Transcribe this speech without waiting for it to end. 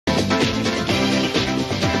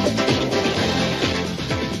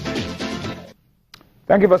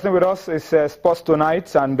Thank you for staying with us. It's Sports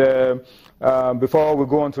Tonight, and before we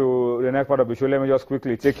go on to the next part of the show, let me just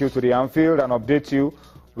quickly take you to the Anfield and update you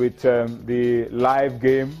with the live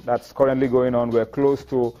game that's currently going on. We're close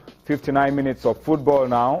to 59 minutes of football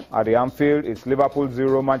now at the Anfield. It's Liverpool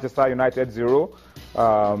 0, Manchester United 0.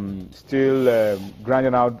 Still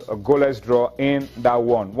grinding out a goalless draw in that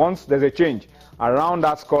one. Once there's a change around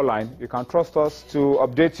that scoreline, you can trust us to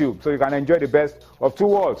update you so you can enjoy the best of two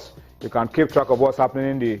worlds. You can keep track of what's happening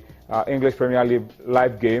in the English Premier League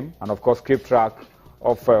live game, and of course keep track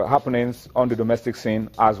of happenings on the domestic scene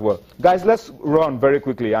as well. Guys, let's run very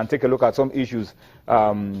quickly and take a look at some issues.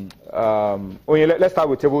 Let's start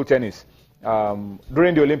with table tennis.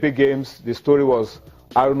 During the Olympic Games, the story was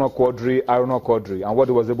Aruna Quadri, and what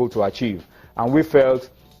he was able to achieve. And we felt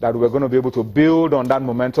that we were going to be able to build on that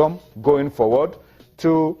momentum going forward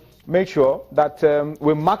to make sure that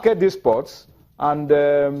we market these sports and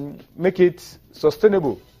make it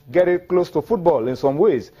sustainable, get it close to football in some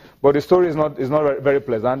ways. But the story is not very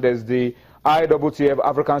pleasant. There's the IWTF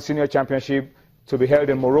African Senior Championship to be held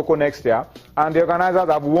in Morocco next year, and the organizers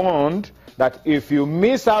have warned that if you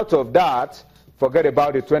miss out of that, forget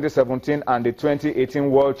about the 2017 and the 2018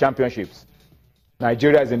 World Championships.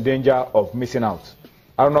 Nigeria is in danger of missing out.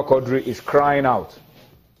 Aruna Quadri is crying out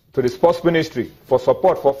to the Sports Ministry for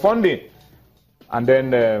support, for funding, and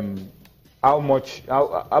then how much,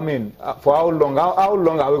 for how long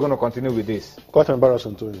are we going to continue with this? Quite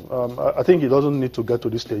embarrassing to him. I think he doesn't need to get to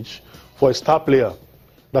this stage. For a star player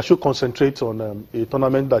that should concentrate on a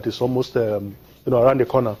tournament that is almost around the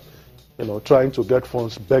corner, trying to get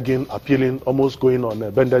funds, begging, appealing, almost going on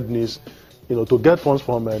bended knees, to get funds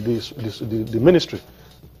from the ministry.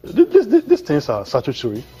 These things are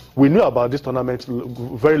statutory. We knew about this tournament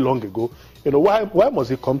very long ago. Why must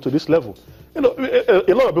it come to this level? A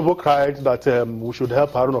lot of people cried that we should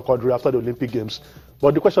help Aruna Quadri after the Olympic Games.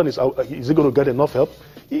 But the question is he going to get enough help?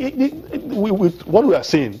 With what we are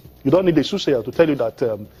seeing, you don't need a soothsayer to tell you that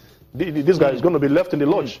this guy is going to be left in the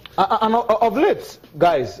lodge. And of late,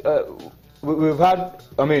 guys, we've had,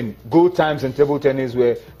 good times in table tennis.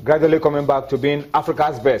 We're gradually coming back to being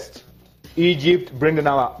Africa's best. Egypt breathing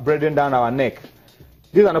down our neck.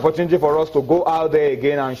 This is an opportunity for us to go out there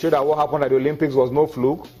again and show that what happened at the Olympics was no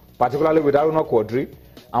fluke, particularly with Aruna Quadri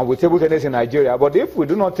and with table tennis in Nigeria. But if we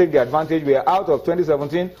do not take the advantage, we are out of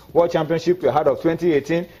 2017 World Championship, we are out of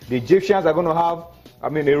 2018. The Egyptians are going to have,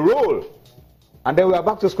 a role, and then we are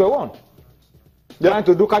back to square one. Trying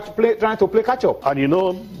to play catch up. And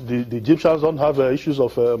the Egyptians don't have issues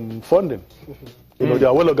of funding. They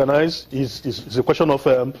are well organized. It's a question of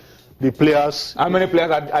the players. How many players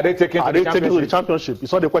are they taking to the championship?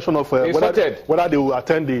 It's not a question of whether they will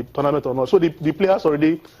attend the tournament or not. So the players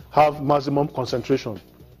already have maximum concentration.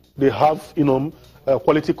 They have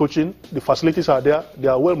quality coaching. The facilities are there. They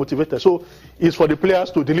are well motivated. So it's for the players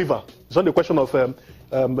to deliver. It's not a question of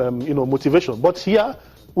motivation. But here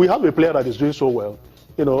we have a player that is doing so well.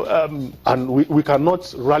 And we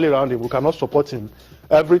cannot rally around him. We cannot support him.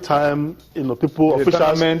 Every time,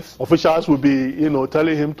 officials will be,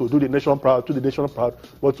 telling him to do the nation proud,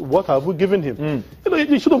 But what have we given him?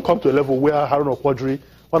 He shouldn't come to a level where Aruna Quadri,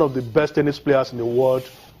 one of the best tennis players in the world,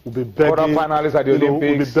 will be begging. Quarterfinalists at the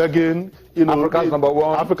Olympics. Will be begging.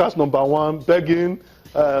 Africa's number one, begging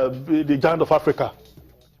the giant of Africa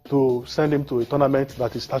to send him to a tournament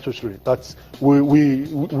that is statutory. That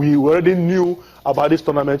we already knew about this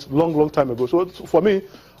tournament long time ago. So for me,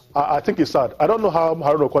 I think it's sad. I don't know how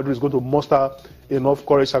Aruna Quadri is going to muster enough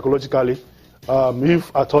courage psychologically,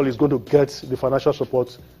 if at all he's going to get the financial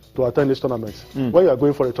support to attend this tournament. When you are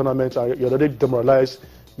going for a tournament, you're already demoralized,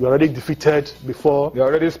 you're already defeated before. You're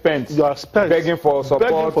already spent. You are spent begging for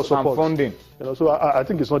support and funding. So I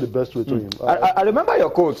think it's not the best way to him. I remember your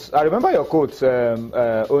quotes. Only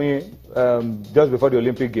just before the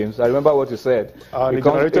Olympic Games. I remember what you said. It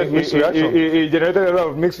generated mixed reaction. It generated a lot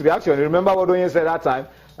of mixed reaction. You remember what Onye said that time?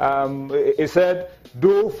 He said,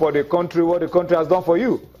 do for the country what the country has done for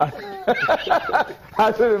you.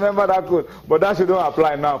 I still remember that quote. But that shouldn't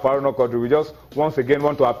apply now for Aruna Quadri. We just once again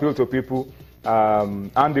want to appeal to people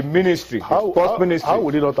and the ministry, sports ministry. How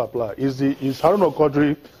would it not apply? Is Aruna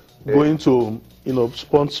Quadri going to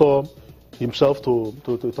sponsor himself to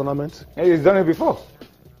the tournament? He's done it before.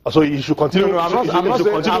 So he should continue. No, I'm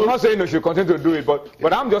not saying he should continue to do it,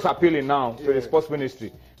 but I'm just appealing now to the sports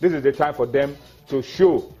ministry. This is the time for them to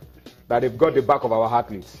show that they've got the back of our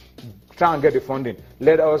athletes. Try and get the funding.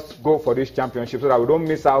 Let us go for this championship so that we don't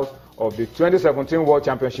miss out of the 2017 World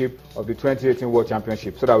Championship, of the 2018 World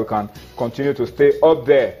Championship, so that we can continue to stay up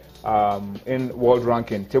there in world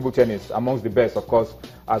ranking, table tennis, amongst the best, of course,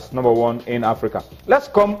 as #1 in Africa. Let's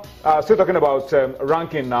come, still talking about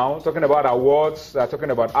ranking now, talking about awards,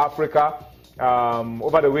 talking about Africa.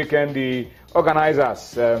 Over the weekend, the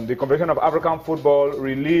organizers, the Confederation of African Football,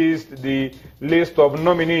 released the list of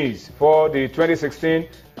nominees for the 2016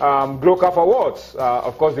 GLOCAF Awards.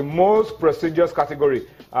 Of course, the most prestigious category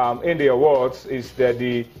in the awards is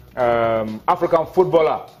the African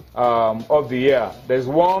Footballer of the Year. There's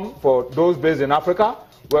one for those based in Africa,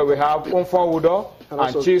 where we have Umfon Udo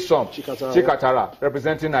and Chisom Chikatara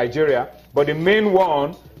representing Nigeria. But the main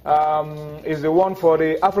one is the one for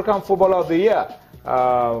the African Footballer of the Year.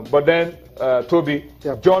 But then Toby,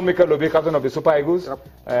 John Mikel Obi, captain of the Super Eagles,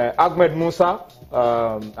 Ahmed Musa,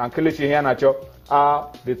 and Kelechi Iheanacho are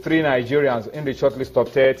the 3 Nigerians in the shortlist of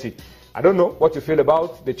 30. I don't know what you feel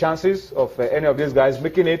about the chances of any of these guys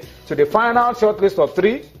making it to the final shortlist of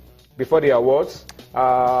 3 before the awards.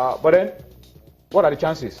 But then, what are the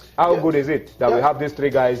chances? How good is it that we have these 3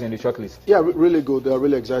 guys in the shortlist? Yeah, really good. They're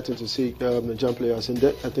really exciting to see Nigerian players in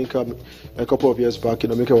there. I think a couple of years back,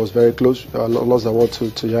 Mika was very close. Lost the award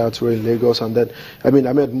to Yaya Toure in Lagos, and then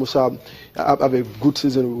Ahmed Musa have a good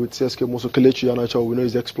season with CSK. Moso Kelechi Iheanacho, we know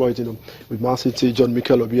his exploit, with Man City, John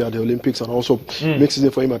Mikel Obi at the Olympics, and also mixed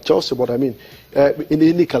season for him at Chelsea. But in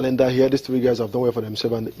the calendar here, these 3 guys have done well for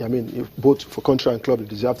themselves, and both for country and club, they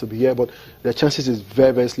deserve to be here. But their chances is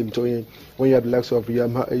very, very slim. When you have the likes of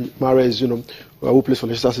Mahrez, who plays for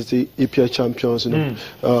Leicester City, EPL champions,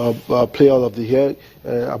 player of the year.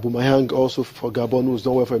 Aubameyang also for Gabon, who's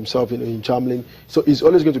done well for himself in Germany. So it's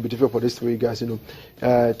always going to be difficult for these 3 guys, to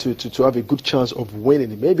have a good chance of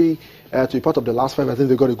winning. Maybe to be part of the last 5, I think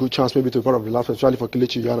they got a good chance. Maybe to be part of the last 5, especially for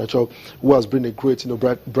Kelechi Iheanacho, who has been a great,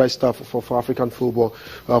 bright star for African football.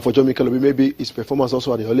 For John Mikel Obi, maybe his performance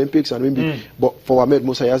also at the Olympics, and maybe, but for Ahmed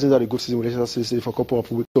Musa, he hasn't had a good season with Leicester City for a couple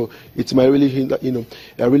of weeks. So it might really hint that,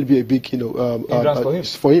 really be a big,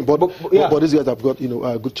 for him. But these guys have got,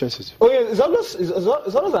 good chances. Oh yeah,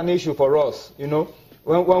 it's always an issue for us,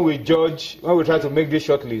 when we judge, when we try to make this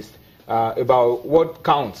shortlist about what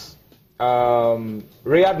counts.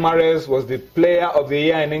 Riyad Mahrez was the player of the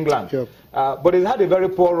year in England, but he's had a very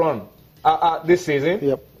poor run this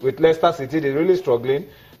season with Leicester City. They're really struggling.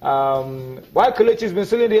 While Kelechi's been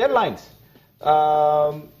still in the headlines.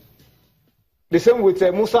 The same with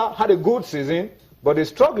Musa, had a good season, but he's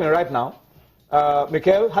struggling right now.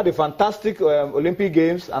 Mikel had a fantastic Olympic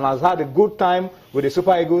Games and has had a good time with the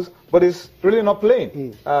Super Eagles, but he's really not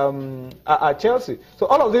playing at Chelsea. So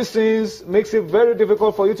all of these things makes it very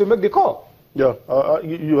difficult for you to make the call. Yeah,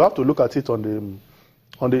 you have to look at it you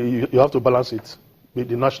have to balance it with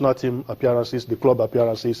the national team appearances, the club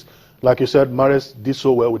appearances. Like you said, Mahrez did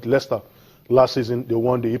so well with Leicester last season. They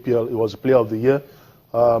won the EPL. It was the player of the year.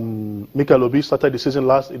 Mikel Obi started the season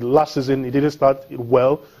last season. He didn't start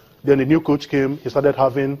well. Then the new coach came. He started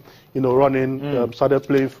having, running, started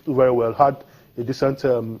playing very well. Had a decent,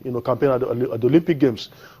 campaign at the Olympic Games.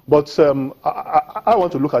 But I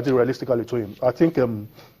want to look at it realistically to him. I think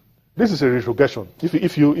this is a retrogression.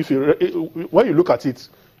 When you look at it,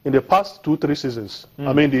 in the past 2-3 seasons,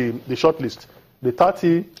 I mean the short list, the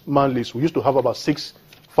 30-man list, we used to have about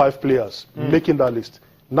 6-5 players making that list.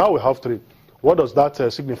 Now we have 3. What does that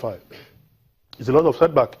signify? It's a lot of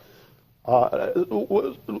setback.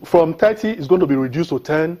 From 30, it's going to be reduced to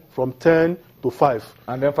 10. From 10 to 5.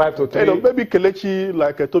 And then 5 to 3. Maybe Kelechi,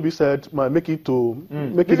 like Toby said, might make it to...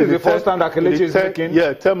 This is the first time that Kelechi is making...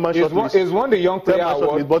 Yeah, 10-man shortlist. He's won the young player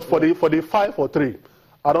award. But for the 5 or 3,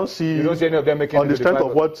 I don't see... You don't see any of them making on the strength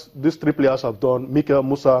of what these 3 players have done, Mikel,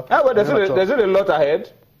 Musa... There's a lot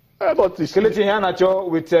ahead. But Kelechi Iheanacho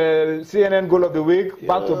with CNN Goal of the Week,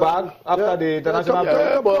 back to back, after the international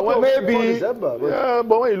break. But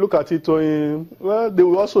when you look at it, they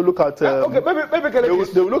will also look at... maybe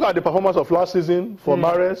Kelechi... They will look at the performance of last season for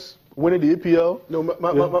Mahrez, winning the EPL. No,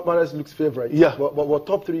 Mahrez looks favourite. Yeah. But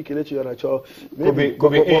top 3, Kelechi Iheanacho,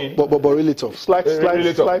 could be in. But really tough. Slight. But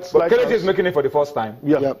Kelechi is making it for the first time.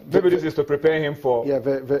 Yeah. Maybe this is to prepare him for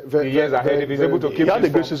the years ahead. If he's able to keep... He had a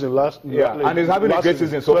great season and he's having a great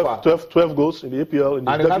season so far. 12 goals in the EPL.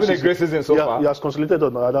 And he's having a great season so far. He has consolidated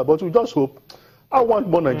on that. But we just hope... I want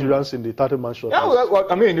more Nigerians in the 30-man short. Yeah, well,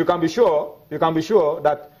 I mean, you can be sure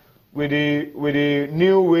that with the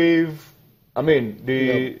new wave... I mean,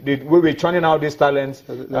 the way we're churning out these talents,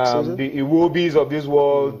 the Iwobis of this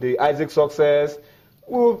world, the Isaac Success,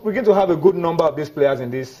 we'll begin to have a good number of these players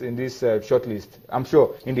in this shortlist, I'm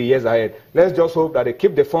sure, in the years ahead. Let's just hope that they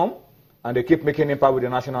keep the form and they keep making impact with the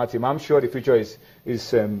national team. I'm sure the future is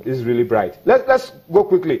really bright. Let's go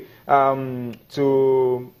quickly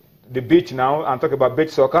to the beach now and talk about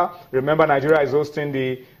beach soccer. Remember, Nigeria is hosting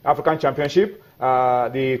the African Championship.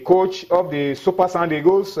 The coach of the Super Sand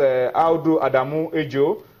Eagles, Audu Adamu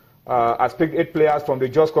Ejo, has picked 8 players from the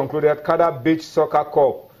just concluded Kada Beach Soccer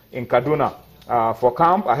Cup in Kaduna for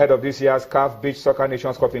camp ahead of this year's CAF Beach Soccer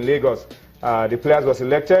Nations Cup in Lagos. The players were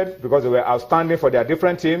selected because they were outstanding for their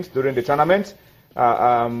different teams during the tournament.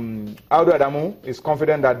 Audu Adamu is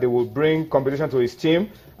confident that they will bring competition to his team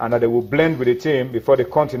and that they will blend with the team before the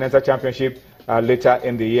Continental Championship later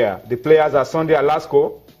in the year. The players are Sunday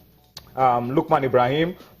Alasko, Lukman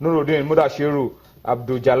Ibrahim, Nuruddin Mudashiru,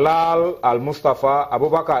 Abdul Jalal Al-Mustafa,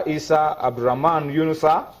 Abubakar Isa, Abdurrahman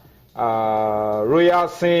Yunusa, Royal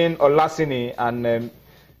Sin Olasini, and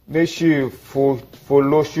Meshi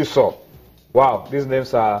Foloshuso. Wow, these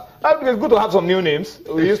names are... it's good to have some new names.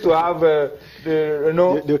 We used to have the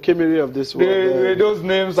Kemiri of this world. Those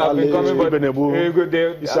names have been coming, but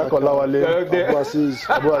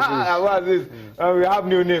we have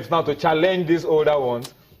new names now to challenge these older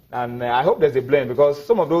ones. And I hope there's a blend, because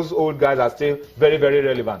some of those old guys are still very, very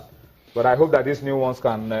relevant. But I hope that these new ones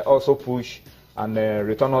can also push and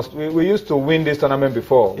return us. We used to win this tournament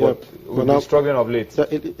before, but we've been struggling of late.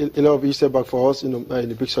 A lot of you setback for us in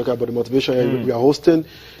the big soccer, but the motivation we are hosting.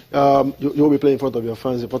 You'll be playing in front of your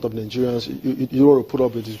fans, in front of Nigerians. You don't want to put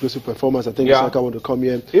up a disgraceful performance. I think soccer want to come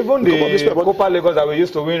here. Even the Copa Lagos that we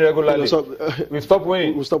used to win regularly, we stopped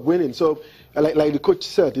winning. We stopped winning. So, like the coach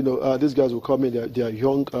said, these guys will come in. They are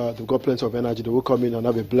young. They've got plenty of energy. They will come in and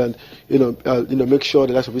have a blend. Make sure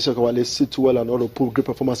the likes of Issa Kawale sit well and all put great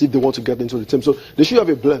performance if they want to get into the team. So they should have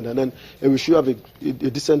a blend, and then we should have a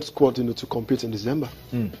decent squad, to compete in December.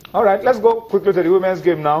 All right, let's go quickly to the women's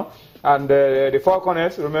game now. And the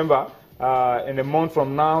Falconets, remember, in a month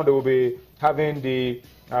from now, they will be having the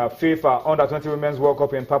FIFA Under-20 Women's World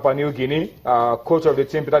Cup in Papua New Guinea. Coach of the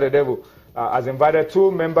team, Peter the Devil, has invited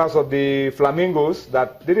 2 members of the Flamingos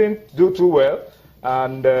that didn't do too well,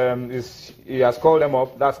 and he has called them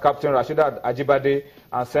up. That's Captain Rashida Ajibade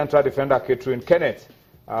and Central Defender Catherine Kenneth.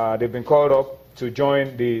 They've been called up to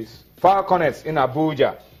join the Falconets in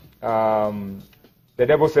Abuja. The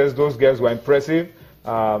Devil says those girls were impressive.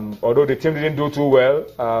 Although the team didn't do too well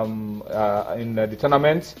in the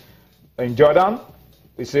tournament in Jordan,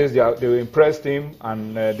 he says they impressed him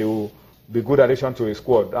and they will be good addition to his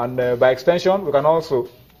squad. And by extension, we can also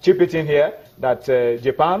chip it in here that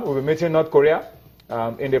Japan will be meeting North Korea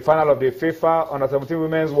in the final of the FIFA Under-17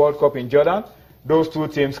 Women's World Cup in Jordan. Those 2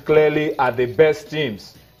 teams clearly are the best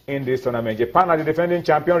teams in this tournament. Japan are the defending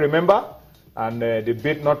champion, remember, and they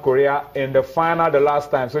beat North Korea in the final the last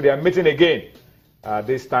time. So they are meeting again.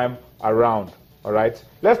 This time around. All right.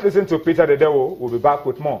 Let's listen to Peter the Devil. We'll be back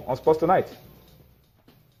with more on Sports Tonight.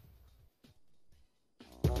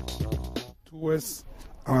 Towards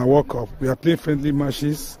our World Cup, we are playing friendly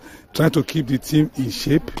matches, trying to keep the team in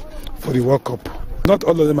shape for the World Cup. Not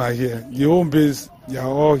all of them are here. The home base, they are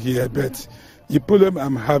all here, but the problem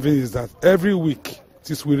I'm having is that every week,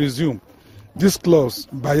 since we resume, these clubs,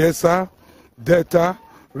 Bayelsa, Delta,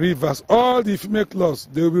 Rivers, all the female clubs,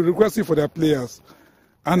 they will be requesting for their players,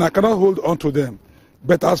 and I cannot hold on to them.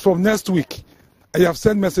 But as from next week, I have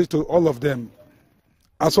sent message to all of them.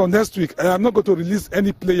 As from next week, I am not going to release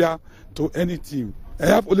any player to any team. I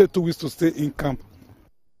have only 2 weeks to stay in camp.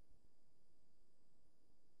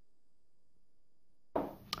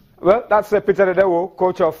 Well, that's Peter the Devil,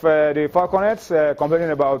 coach of the Falconets,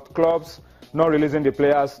 complaining about clubs not releasing the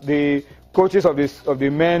players. The coaches of the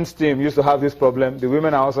men's team used to have this problem. The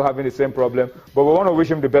women are also having the same problem. But we want to wish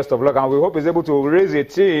him the best of luck, and we hope he's able to raise a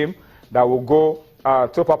team that will go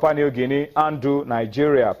to Papua New Guinea and do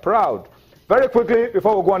Nigeria proud. Very quickly,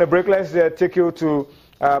 before we go on a break, let's take you to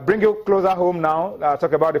bring you closer home now.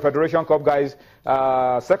 Talk about the Federation Cup, guys.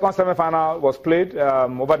 Second semi-final was played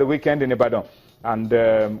over the weekend in Ibadan. And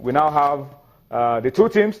we now have the 2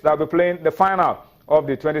 teams that will be playing the final of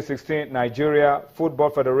the 2016 Nigeria Football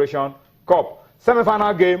Federation Cup.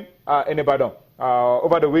 Semi-final game in Ibadan.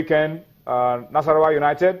 Over the weekend, Nasarawa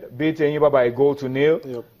United beat Enyimba by a goal to 0.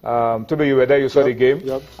 Yep. Toby, you were there, you saw the game.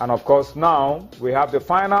 Yep. And of course, now we have the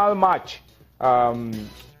final match.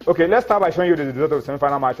 Okay, let's start by showing you the result of the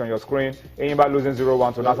semi-final match on your screen. Enyimba losing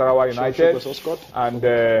 0-1 to Nasarawa United. And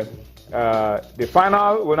the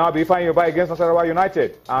final will now be Enyimba against Nasarawa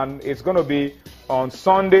United. And it's going to be on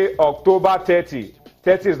Sunday, October 30.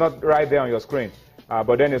 30 is not right there on your screen.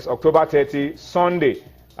 But then it's October 30, Sunday,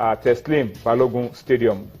 Teslim Balogun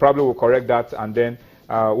Stadium. Probably will correct that, and then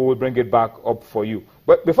we will bring it back up for you.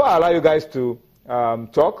 But before I allow you guys to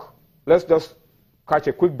talk, let's just catch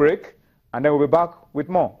a quick break, and then we'll be back with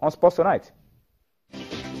more on Sports Tonight.